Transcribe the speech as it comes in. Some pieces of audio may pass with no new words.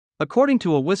According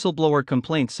to a whistleblower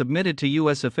complaint submitted to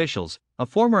U.S. officials, a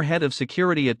former head of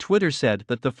security at Twitter said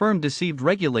that the firm deceived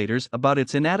regulators about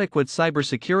its inadequate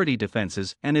cybersecurity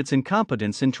defenses and its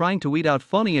incompetence in trying to weed out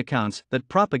phony accounts that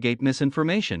propagate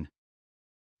misinformation.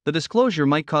 The disclosure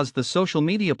might cause the social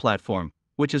media platform,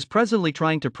 which is presently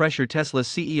trying to pressure Tesla's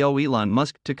CEO Elon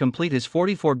Musk to complete his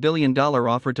 $44 billion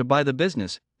offer to buy the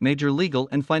business, major legal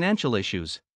and financial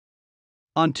issues.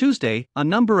 On Tuesday, a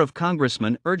number of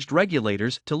congressmen urged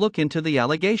regulators to look into the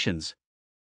allegations.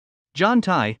 John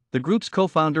Tye, the group's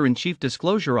co-founder and chief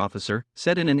disclosure officer,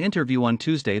 said in an interview on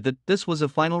Tuesday that this was a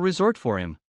final resort for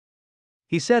him.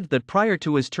 He said that prior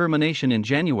to his termination in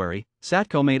January,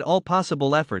 Zatko made all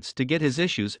possible efforts to get his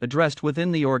issues addressed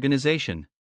within the organization.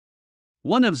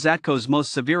 One of Zatko's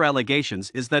most severe allegations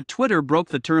is that Twitter broke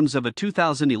the terms of a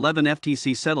 2011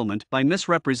 FTC settlement by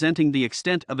misrepresenting the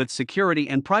extent of its security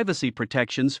and privacy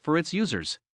protections for its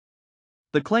users.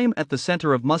 The claim at the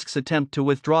center of Musk's attempt to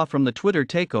withdraw from the Twitter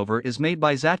takeover is made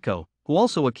by Zatko, who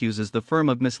also accuses the firm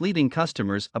of misleading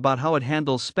customers about how it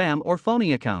handles spam or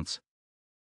phony accounts.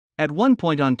 At one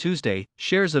point on Tuesday,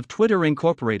 shares of Twitter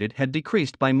Incorporated had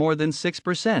decreased by more than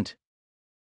 6%.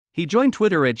 He joined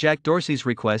Twitter at Jack Dorsey's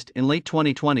request in late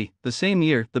 2020. The same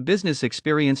year, the business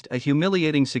experienced a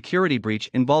humiliating security breach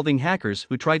involving hackers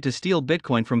who tried to steal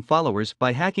Bitcoin from followers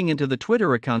by hacking into the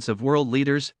Twitter accounts of world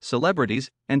leaders, celebrities,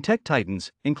 and tech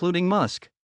titans, including Musk.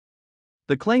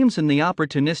 The claims and the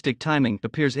opportunistic timing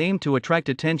appears aimed to attract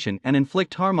attention and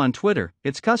inflict harm on Twitter,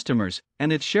 its customers,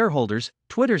 and its shareholders,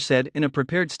 Twitter said in a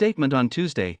prepared statement on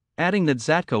Tuesday, adding that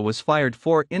Zatko was fired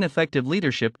for ineffective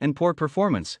leadership and poor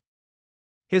performance.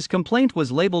 His complaint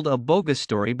was labeled a bogus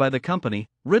story by the company,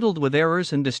 riddled with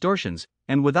errors and distortions,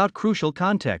 and without crucial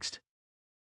context.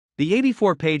 The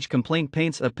 84-page complaint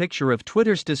paints a picture of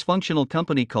Twitter's dysfunctional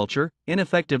company culture,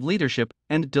 ineffective leadership,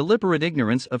 and deliberate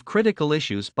ignorance of critical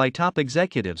issues by top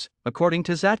executives, according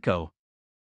to Zatko.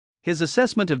 His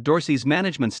assessment of Dorsey's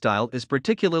management style is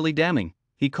particularly damning.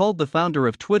 He called the founder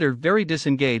of Twitter very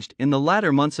disengaged in the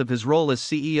latter months of his role as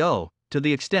CEO, to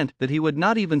the extent that he would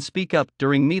not even speak up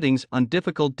during meetings on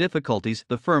difficulties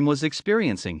the firm was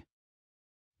experiencing.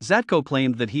 Zatko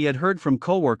claimed that he had heard from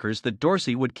co-workers that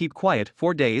Dorsey would keep quiet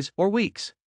for days or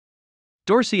weeks.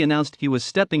 Dorsey announced he was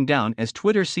stepping down as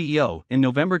Twitter CEO in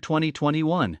November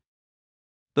 2021.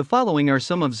 The following are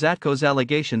some of Zatko's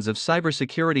allegations of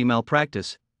cybersecurity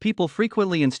malpractice. People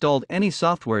frequently installed any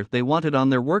software they wanted on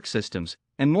their work systems,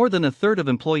 and more than a third of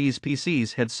employees'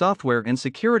 PCs had software and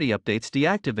security updates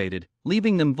deactivated,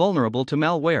 leaving them vulnerable to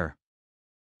malware.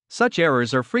 Such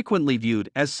errors are frequently viewed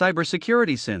as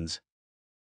cybersecurity sins.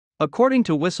 According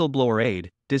to Whistleblower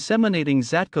Aid, disseminating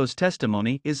Zatko's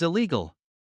testimony is illegal.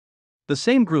 The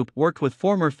same group worked with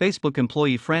former Facebook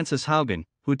employee Frances Haugen,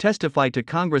 who testified to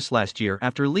Congress last year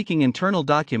after leaking internal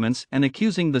documents and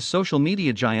accusing the social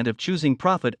media giant of choosing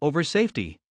profit over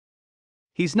safety.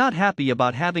 He's not happy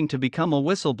about having to become a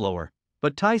whistleblower,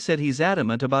 but Tye said he's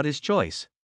adamant about his choice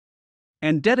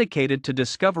and dedicated to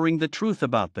discovering the truth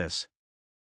about this.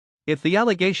 If the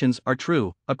allegations are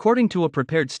true, according to a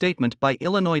prepared statement by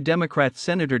Illinois Democrat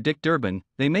Senator Dick Durbin,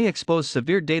 they may expose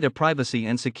severe data privacy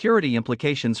and security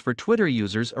implications for Twitter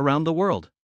users around the world.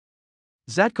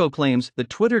 Zatko claims that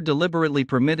Twitter deliberately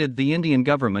permitted the Indian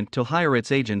government to hire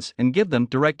its agents and give them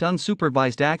direct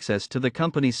unsupervised access to the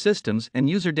company's systems and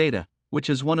user data, which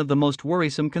is one of the most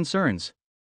worrisome concerns.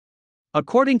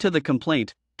 According to the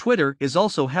complaint, Twitter is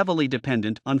also heavily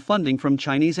dependent on funding from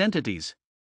Chinese entities.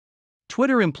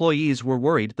 Twitter employees were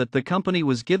worried that the company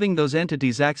was giving those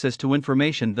entities access to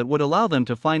information that would allow them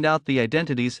to find out the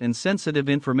identities and sensitive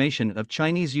information of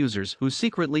Chinese users who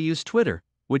secretly use Twitter,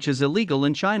 which is illegal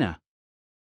in China.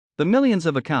 The millions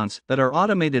of accounts that are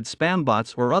automated spam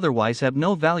bots or otherwise have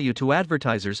no value to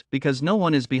advertisers because no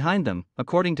one is behind them,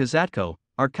 according to Zatko,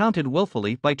 are counted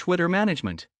willfully by Twitter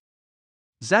management.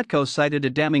 Zatko cited a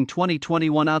damning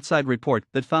 2021 outside report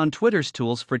that found Twitter's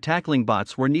tools for tackling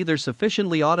bots were neither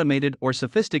sufficiently automated or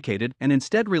sophisticated and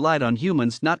instead relied on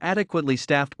humans not adequately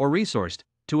staffed or resourced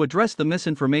to address the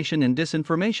misinformation and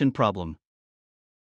disinformation problem.